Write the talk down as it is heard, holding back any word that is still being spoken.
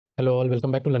Hello all,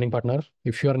 welcome back to Learning Partner.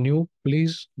 If you are new,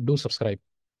 please do subscribe.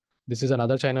 This is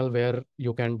another channel where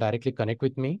you can directly connect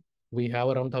with me. We have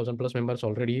around 1000 plus members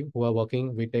already who are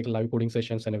working. We take live coding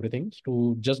sessions and everything.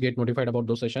 To just get notified about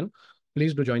those sessions,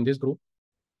 please do join this group.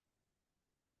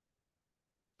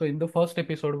 So in the first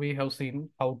episode, we have seen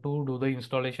how to do the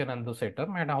installation and the setup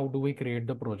and how do we create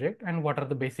the project and what are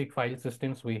the basic file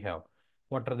systems we have.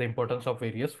 What are the importance of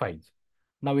various files.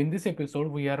 Now in this episode,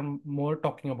 we are more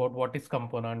talking about what is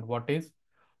component, what is,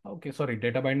 okay, sorry,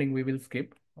 data binding we will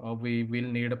skip. We will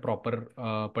need a proper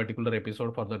particular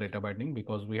episode for the data binding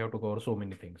because we have to cover so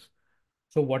many things.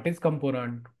 So what is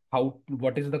component?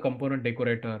 What is the component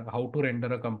decorator? How to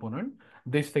render a component?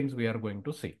 These things we are going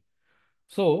to see.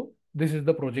 So this is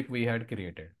the project we had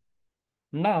created.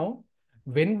 Now,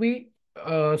 when we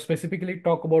specifically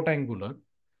talk about Angular,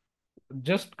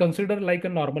 just consider like a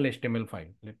normal HTML file.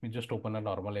 Let me just open a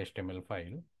normal HTML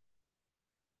file.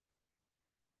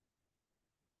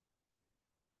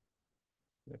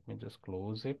 Let me just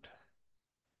close it.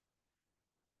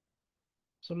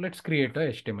 So let's create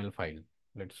a HTML file.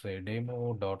 Let's say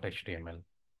demo.html.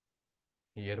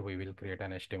 Here we will create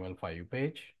an HTML5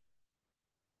 page.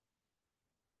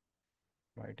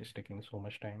 Why it is taking so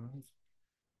much time?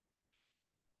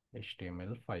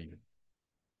 HTML5.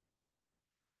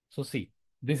 So see,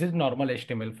 this is normal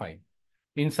HTML file.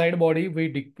 Inside body, we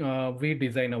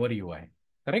design our UI,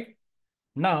 correct?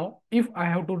 Now, if I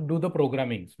have to do the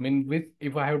programming,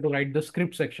 if I have to write the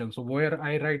script section, so where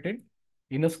I write it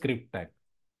in a script tag,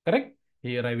 correct?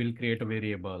 Here I will create a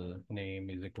variable name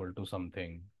is equal to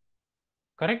something,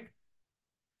 correct?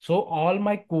 So all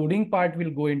my coding part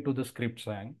will go into the script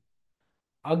tag.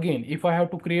 Again, if I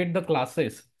have to create the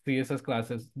classes, CSS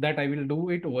classes, that I will do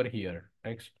it over here.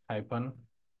 Text hyphen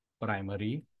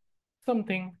primary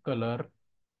something color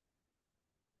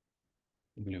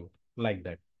blue like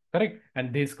that, correct?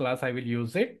 And this class I will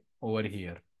use it over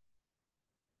here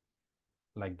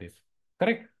like this,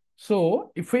 correct?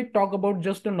 So if we talk about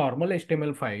just a normal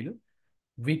HTML file,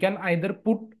 we can either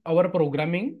put our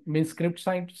programming means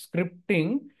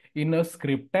scripting in a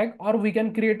script tag, or we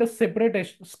can create a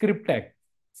separate script tag,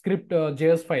 script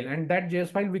JS file, and that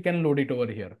JS file we can load it over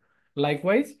here.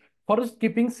 Likewise, for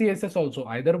skipping CSS also,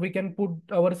 either we can put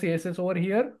our CSS over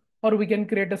here, or we can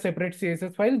create a separate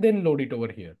CSS file, then load it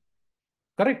over here.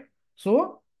 Correct?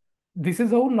 So this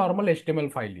is how normal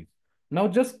HTML file is. Now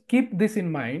just keep this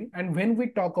in mind. And when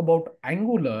we talk about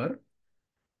Angular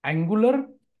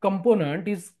component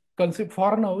is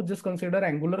for now, just consider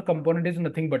Angular component is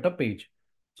nothing but a page.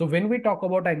 So when we talk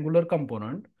about Angular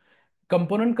component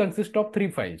consists of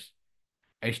three files: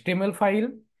 HTML file,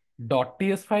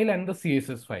 .ts file, and the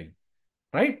CSS file,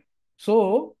 right?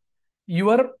 So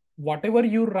your whatever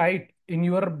you write in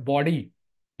your body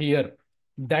here,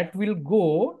 that will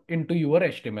go into your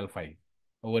HTML file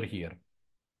over here.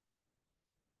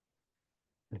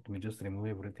 Let me just remove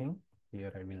everything.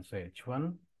 Here I will say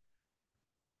H1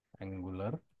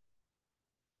 Angular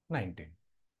 19.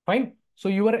 Fine. So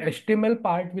your HTML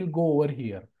part will go over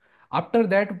here. After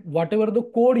that, whatever the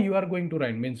code you are going to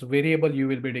write, means variable you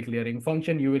will be declaring,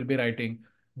 function you will be writing,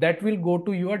 that will go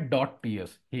to your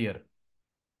 .ts here.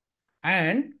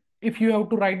 And if you have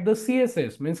to write the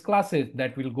CSS, means classes,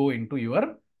 that will go into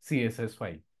your CSS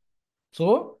file.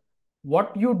 So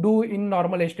what you do in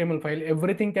normal HTML file,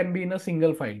 everything can be in a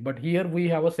single file, but here we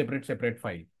have a separate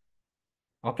file.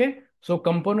 Okay. So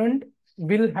component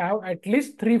will have at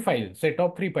least three files, set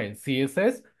of three files: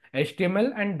 CSS,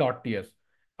 HTML, and .ts.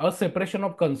 A separation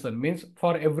of concern means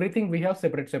for everything we have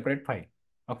separate file.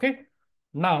 Okay.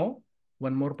 Now,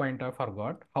 one more point I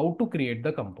forgot: how to create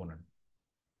the component.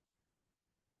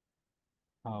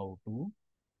 How to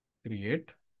create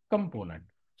component.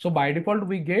 So by default,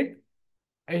 we get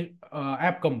a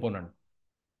app component.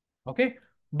 Okay.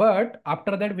 But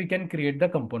after that, we can create the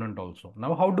component also.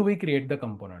 Now, how do we create the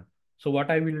component? So what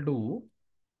I will do,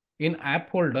 in app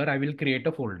folder, I will create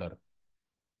a folder.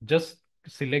 Just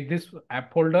select this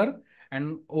app folder,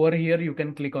 and over here you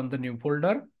can click on the new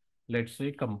folder. Let's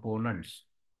say components.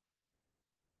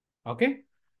 Okay.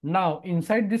 Now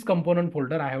inside this component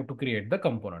folder, I have to create the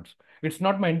components. It's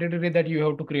not mandatory that you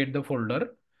have to create the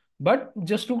folder, but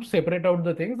just to separate out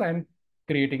the things, I'm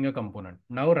creating a component.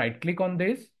 Now right click on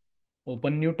this,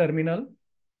 open new terminal.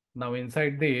 Now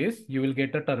inside this, you will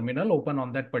get a terminal open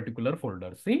on that particular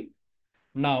folder. See?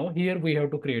 Now here we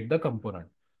have to create the component.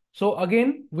 So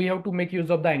again, we have to make use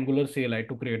of the Angular CLI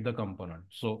to create the component.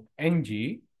 So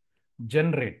ng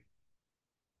generate.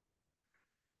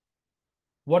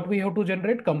 What we have to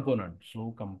generate? Component.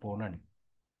 So component.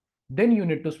 Then you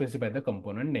need to specify the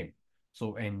component name.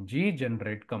 So ng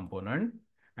generate component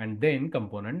and then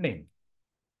component name.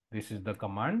 This is the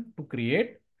command to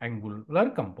create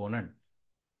Angular component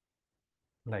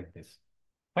like this.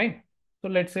 Fine. So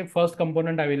let's say first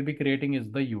component I will be creating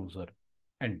is the user.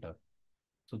 Enter.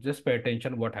 So just pay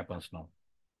attention what happens now.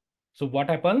 So what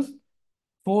happens?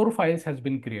 Four files has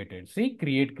been created. See,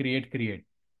 create,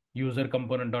 user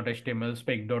component.html,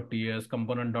 spec.ts,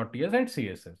 component.ts, and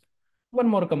CSS. One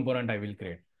more component I will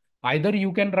create. Either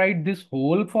you can write this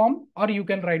whole form or you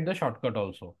can write the shortcut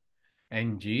also.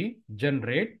 Ng,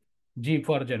 generate, G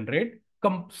for generate,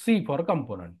 C for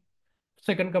component.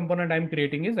 Second component I'm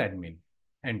creating is admin.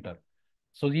 Enter.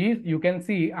 So you can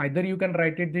see either you can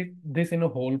write this in a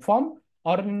whole form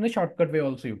or in a shortcut way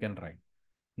also you can write.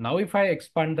 Now, if I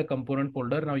expand the component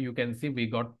folder, now you can see we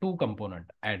got two component,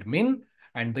 admin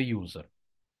and the user.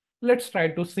 Let's try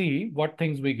to see what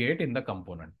things we get in the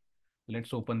component.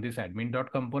 Let's open this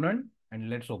admin.component and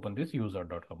let's open this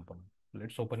user.component.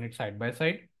 Let's open it side by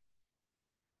side.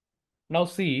 Now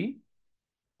see,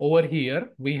 over here,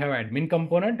 we have admin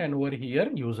component and over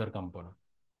here, user component.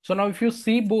 So now if you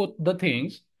see both the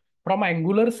things, from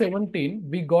Angular 17,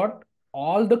 we got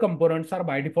all the components are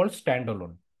by default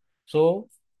standalone. So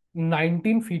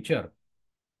 19 feature.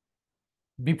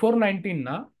 Before 19,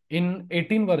 in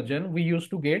 18 version, we used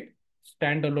to get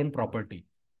standalone property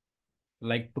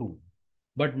like true.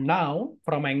 But now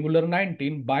from Angular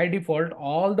 19, by default,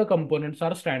 all the components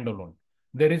are standalone.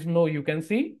 There is no, you can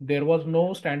see, there was no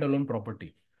standalone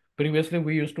property. Previously,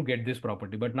 we used to get this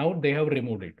property, but now they have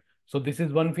removed it. So this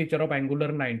is one feature of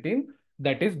Angular 19,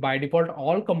 that is by default,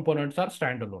 all components are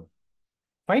standalone.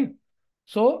 Fine.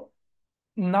 So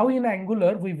now in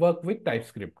Angular, we work with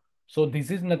TypeScript. So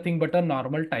this is nothing but a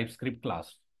normal TypeScript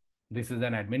class. This is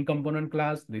an admin component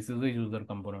class. This is a user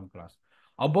component class.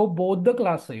 Above both the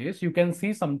classes, you can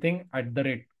see something at the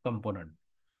rate component.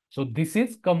 So this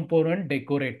is component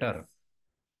decorator.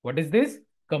 What is this?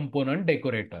 Component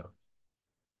decorator.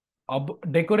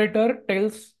 Decorator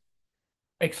tells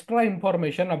extra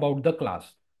information about the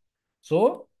class.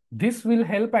 So this will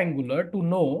help Angular to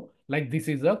know like this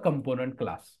is a component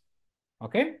class.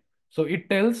 Okay. So it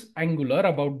tells Angular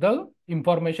about the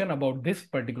information about this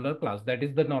particular class. That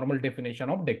is the normal definition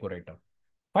of decorator.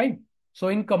 Fine. So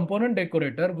in component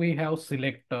decorator, we have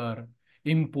selector,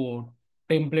 import,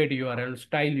 template URL,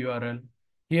 style URL.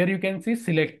 Here you can see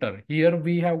selector. Here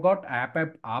we have got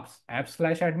app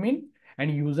slash admin,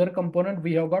 and user component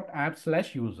we have got app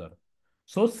slash user.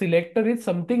 So selector is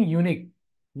something unique,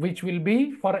 which will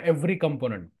be for every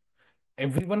component.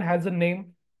 Everyone has a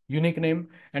name, unique name,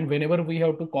 and whenever we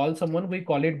have to call someone, we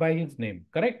call it by his name,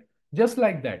 correct? Just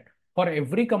like that, for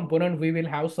every component, we will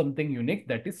have something unique,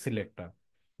 that is selector.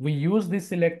 We use this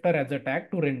selector as a tag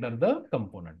to render the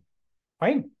component.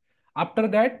 Fine. After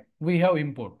that, we have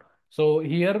import. So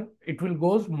here it will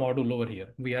goes module over here.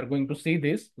 We are going to see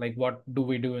this, like what do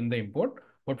we do in the import.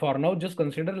 But for now, just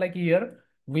consider like here,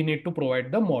 we need to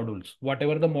provide the modules.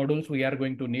 Whatever the modules we are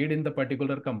going to need in the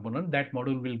particular component, that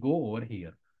module will go over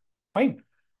here. Fine.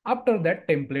 After that,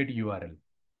 template URL.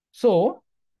 So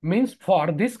means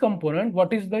for this component,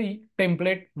 what is the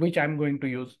template which I'm going to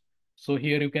use? So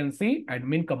here you can see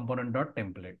admin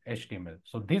component.template HTML.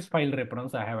 So this file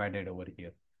reference I have added over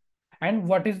here. And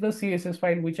what is the CSS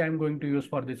file which I'm going to use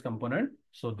for this component?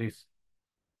 So this.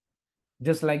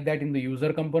 Just like that in the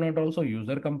user component also,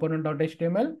 user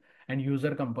component.html and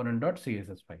user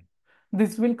component.css file.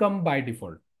 This will come by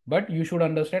default, but you should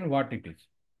understand what it is.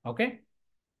 Okay.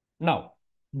 Now,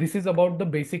 this is about the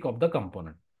basic of the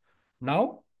component.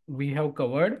 Now we have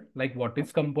covered like what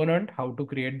is component, how to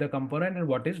create the component, and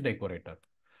what is decorator.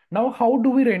 Now, how do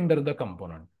we render the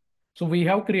component? So we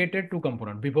have created two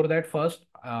components. Before that, first,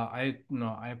 I've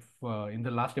in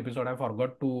the last episode, I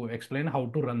forgot to explain how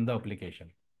to run the application.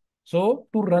 So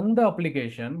to run the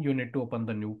application, you need to open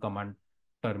the new command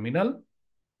terminal.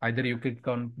 Either you click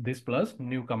on this plus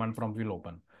new command prompt will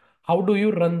open. How do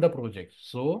you run the project?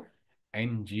 So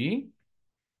ng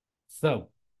serve.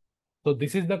 So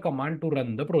this is the command to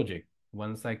run the project.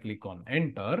 Once I click on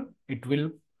enter,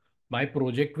 my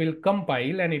project will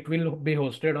compile and it will be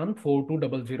hosted on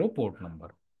 4200 port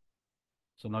number.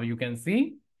 So now you can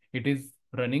see it is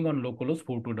running on localhost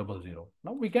 4200.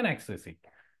 Now we can access it.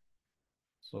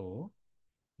 So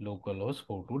localhost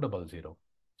 4200.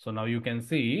 So now you can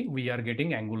see we are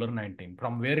getting Angular 19.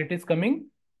 From where it is coming?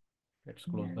 Let's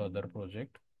close the other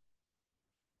project.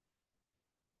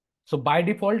 So by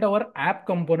default, our app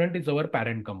component is our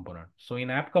parent component. So in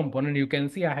app component, you can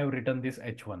see I have written this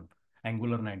H1,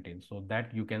 Angular 19. So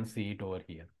that you can see it over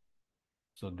here.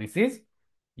 So this is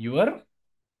your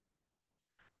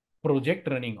project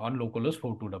running on localhost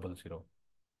 4200.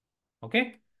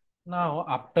 Okay. Now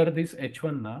after this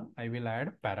H1, I will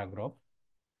add paragraph.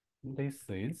 This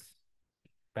is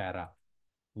para.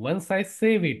 Once I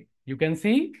save it, you can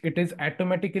see it is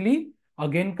automatically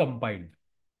again compiled.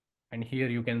 And here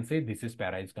you can see this is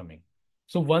para is coming.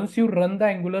 So once you run the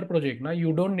Angular project, now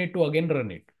you don't need to again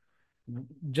run it.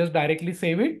 Just directly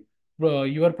save it.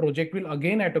 Your project will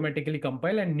again automatically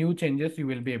compile and new changes you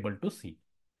will be able to see.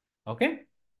 Okay.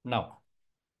 Now,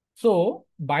 so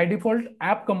by default,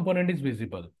 app component is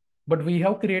visible, but we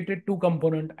have created two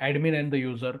component, admin and the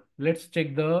user. Let's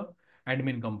check the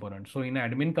admin component. So in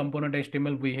admin component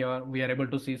HTML, we are able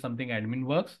to see something admin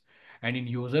works, and in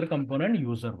user component,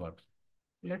 user works.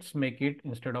 Let's make it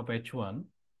instead of H1,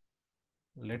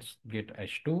 let's get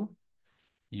H2,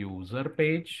 user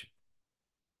page.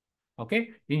 Okay,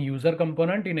 in user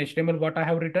component in HTML, what I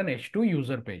have written H2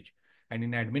 user page, and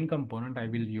in admin component, I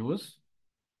will use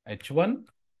H1,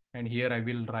 and here I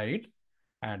will write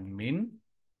admin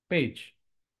page.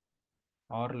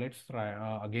 Or let's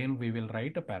try again, we will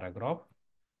write a paragraph.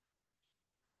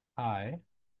 Hi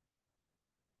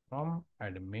from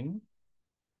admin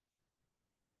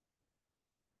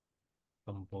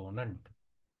component.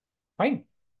 Fine.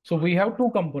 So we have two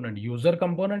component, user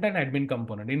component and admin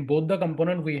component. In both the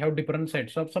component, we have different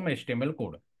sets of some HTML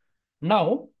code.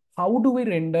 Now, how do we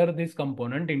render this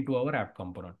component into our app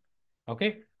component?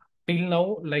 Okay. Till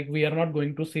now, like we are not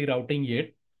going to see routing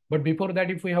yet. But before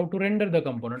that, if we have to render the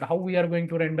component, how we are going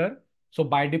to render? So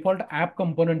by default, app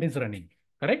component is running,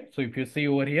 correct? So if you see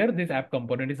over here, this app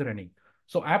component is running.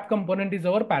 So app component is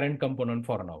our parent component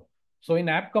for now. So in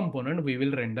app component, we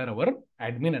will render our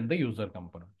admin and the user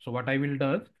component. So what I will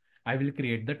do, I will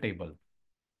create the table.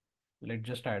 Let's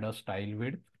just add a style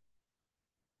width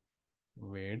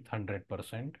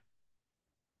 100%.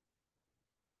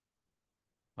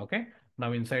 Okay.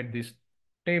 Now inside this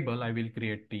table, I will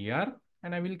create tr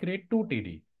and I will create two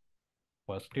td.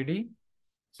 First td,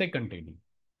 second td.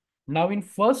 Now in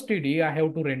first td, I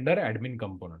have to render admin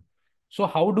component. So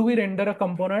how do we render a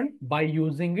component? By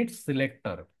using its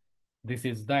selector. This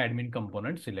is the admin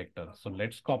component selector. So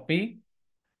let's copy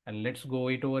and let's go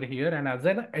it over here, and as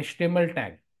an HTML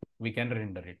tag, we can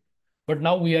render it. But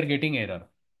now we are getting error.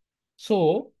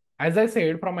 So as I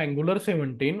said, from Angular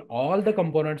 17, all the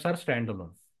components are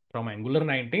standalone. From Angular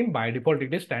 19, by default,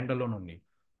 it is standalone only.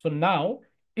 So now,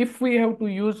 if we have to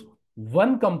use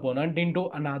one component into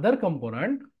another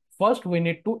component, first we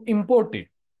need to import it.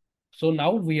 So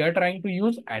now we are trying to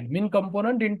use admin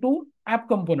component into app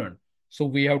component. So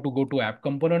we have to go to app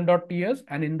component.ts,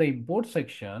 and in the import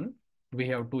section, we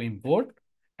have to import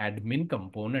admin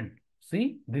component.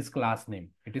 See this class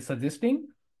name. It is suggesting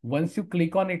once you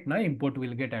click on it, now import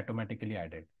will get automatically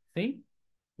added. See,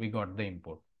 we got the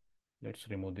import. Let's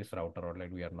remove this router or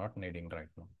like we are not needing right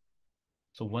now.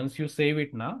 So once you save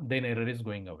it now, then error is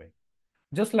going away.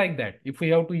 Just like that, if we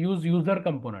have to use user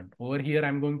component, over here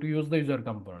I'm going to use the user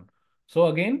component. So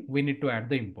again, we need to add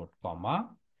the import, comma,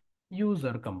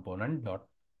 user component dot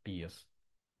ts.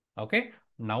 Okay,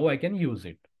 now I can use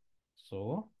it.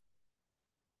 So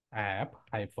app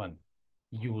hyphen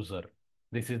user.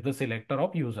 This is the selector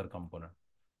of user component.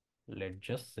 Let's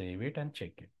just save it and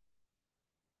check it.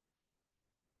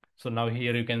 So now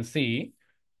here you can see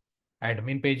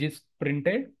admin page is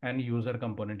printed and user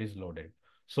component is loaded.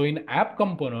 So in app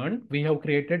component, we have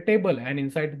created table, and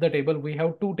inside the table, we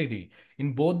have two TD.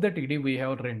 In both the TD, we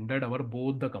have rendered our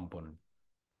both the component.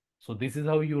 So this is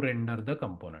how you render the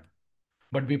component.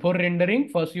 But before rendering,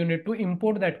 first you need to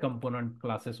import that component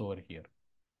classes over here.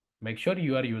 Make sure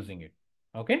you are using it.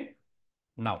 Okay.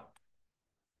 Now,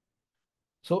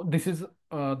 so this is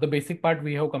the basic part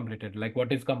we have completed. Like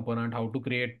what is component, how to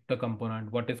create the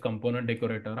component, what is component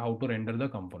decorator, how to render the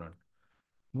component.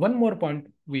 One more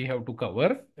point we have to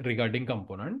cover regarding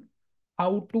component,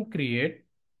 how to create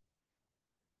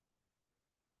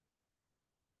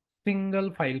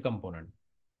single file component.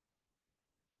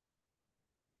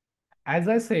 As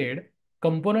I said,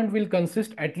 component will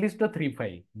consist at least of three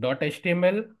files,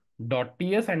 .html,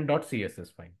 .ts and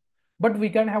 .css file. But we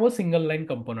can have a single line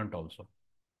component also.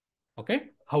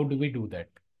 Okay, how do we do that?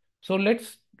 So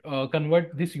let's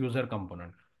convert this user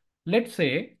component. Let's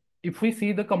say if we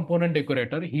see the component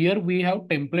decorator, here we have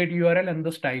template URL and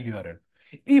the style URL.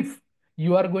 If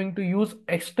you are going to use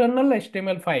external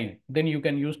HTML file, then you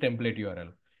can use template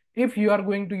URL. If you are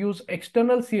going to use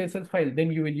external CSS file,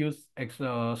 then you will use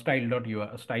style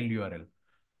URL.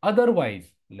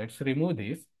 Otherwise, let's remove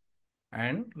this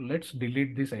and let's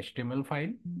delete this HTML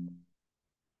file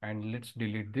and let's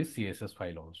delete this CSS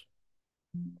file also.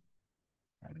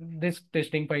 This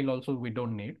testing file also we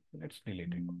don't need. Let's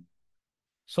delete it.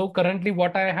 So currently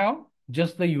what I have,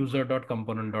 just the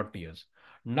user.component.ts.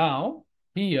 Now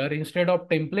here instead of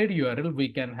template URL, we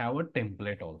can have a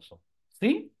template also.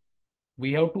 See,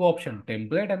 we have two options,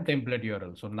 template and template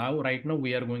URL. So now, right now,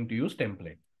 we are going to use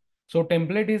template. So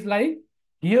template is like,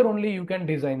 here only you can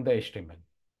design the HTML.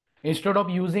 Instead of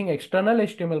using external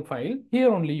HTML file, here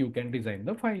only you can design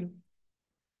the file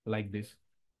like this.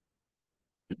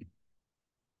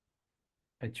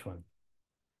 H1.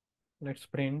 Let's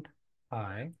print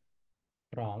hi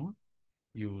from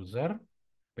user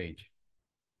page.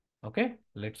 Okay,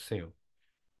 let's save.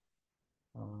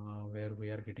 Where we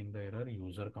are getting the error,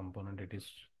 user component, it is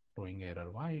throwing error.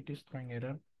 Why it is throwing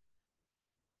error?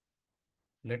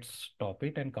 Let's stop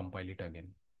it and compile it again.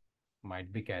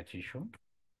 Might be catch issue.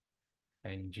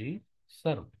 Ng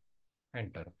serve.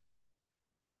 Enter.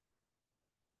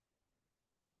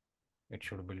 It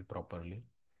should build properly,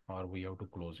 or we have to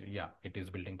close it. Yeah, it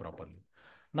is building properly.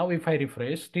 Now, if I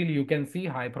refresh, still you can see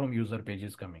hi from user page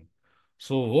is coming.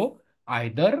 So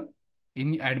either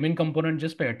in admin component,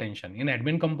 just pay attention. In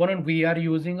admin component, we are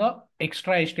using a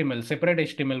extra HTML, separate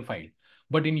HTML file.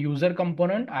 But in user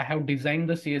component, I have designed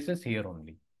the CSS here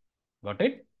only. Got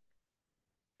it?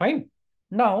 Fine.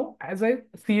 Now, as a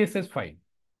CSS file.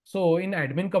 So in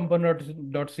admin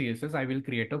component.css, I will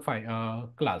create a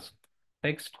file, class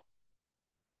text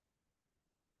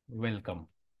welcome.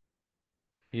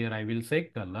 Here I will say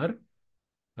color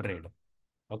red.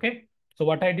 Okay. So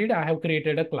what I did, I have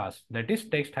created a class that is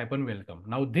text hyphen welcome.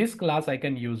 Now this class I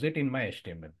can use it in my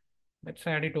HTML. Let's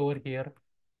add it over here.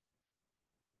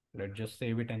 Let's just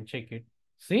save it and check it.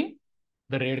 See,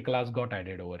 the red class got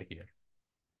added over here.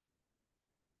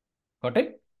 Got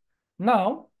it?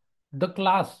 Now the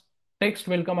class text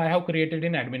welcome I have created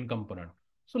in admin component.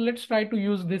 So let's try to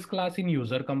use this class in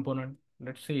user component.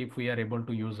 Let's see if we are able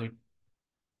to use it.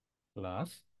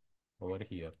 Class over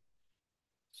here.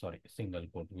 Sorry, single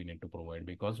quote we need to provide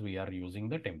because we are using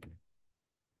the template.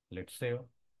 Let's save.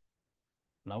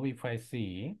 Now if I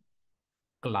see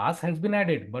class has been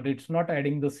added, but it's not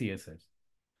adding the CSS.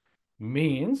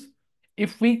 Means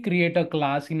if we create a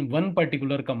class in one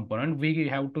particular component, we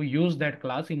have to use that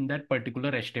class in that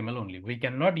particular HTML only. We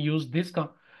cannot use this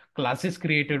classes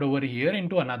created over here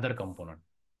into another component.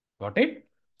 Got it?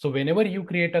 So whenever you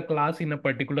create a class in a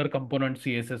particular component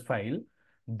CSS file,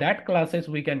 that classes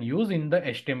we can use in the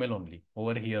HTML only,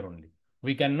 over here only.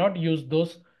 We cannot use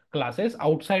those classes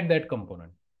outside that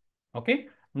component. Okay.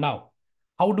 Now,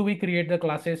 how do we create the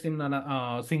classes in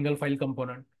a single file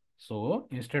component? So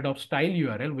instead of style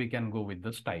URL, we can go with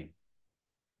the style.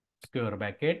 Square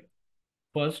bracket,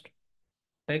 first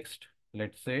text,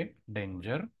 let's say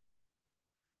danger,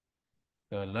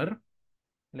 color,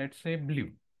 let's say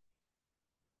blue,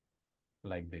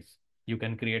 like this. You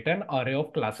can create an array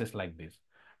of classes like this.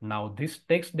 Now this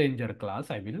text danger class,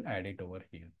 I will add it over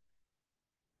here.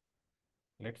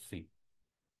 Let's see.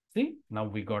 See, now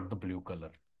we got the blue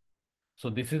color. So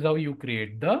this is how you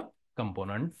create the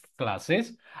component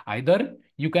classes. Either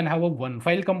you can have a one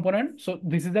file component. So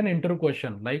this is an intro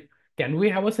question, like, can we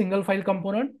have a single file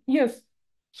component? Yes.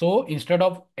 So instead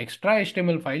of extra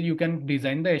HTML file, you can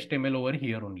design the HTML over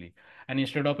here only. And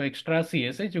instead of extra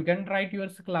CSS, you can write your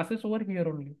classes over here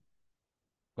only.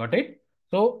 Got it?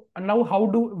 So now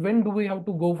when do we have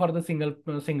to go for the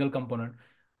single component?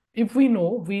 If we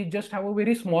know we just have a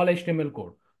very small HTML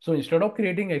code. So instead of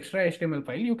creating extra HTML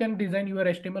file, you can design your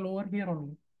HTML over here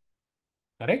only.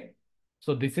 Correct?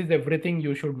 So this is everything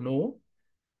you should know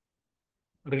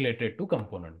related to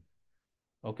component.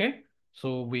 Okay.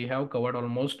 So we have covered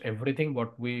almost everything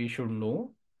what we should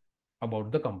know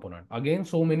about the component. Again,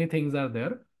 so many things are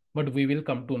there, but we will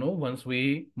come to know once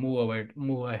we move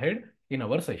ahead in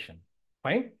our session.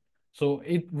 Fine. So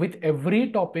with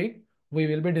every topic, we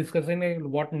will be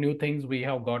discussing what new things we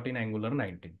have got in Angular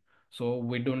 19. So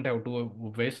we don't have to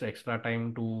waste extra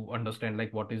time to understand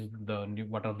like what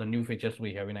are the new features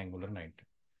we have in Angular 19.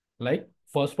 Like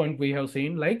first point we have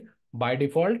seen, like by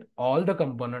default, all the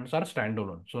components are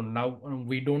standalone. So now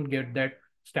we don't get that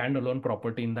standalone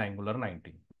property in the Angular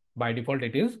 19. By default,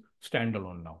 it is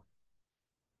standalone now.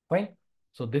 Fine.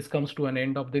 So this comes to an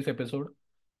end of this episode.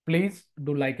 Please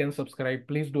do like and subscribe.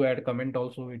 Please do add comment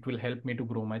also. It will help me to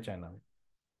grow my channel.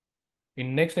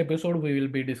 In next episode, we will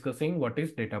be discussing what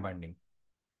is data binding.